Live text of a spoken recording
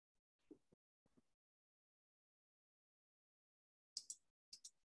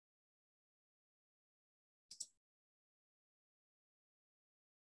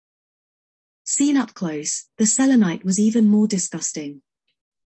Seen up close, the selenite was even more disgusting.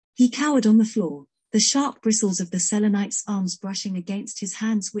 He cowered on the floor, the sharp bristles of the selenite's arms brushing against his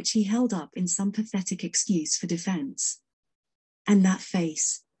hands which he held up in some pathetic excuse for defense. And that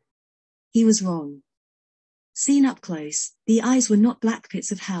face. He was wrong. Seen up close, the eyes were not black pits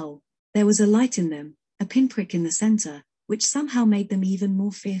of hell. There was a light in them, a pinprick in the center, which somehow made them even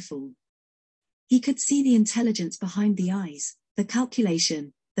more fearful. He could see the intelligence behind the eyes, the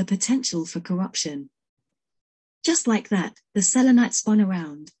calculation, the potential for corruption. Just like that, the selenite spun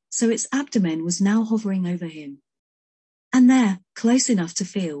around, so its abdomen was now hovering over him. And there, close enough to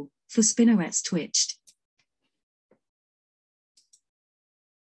feel, for spinnerets twitched.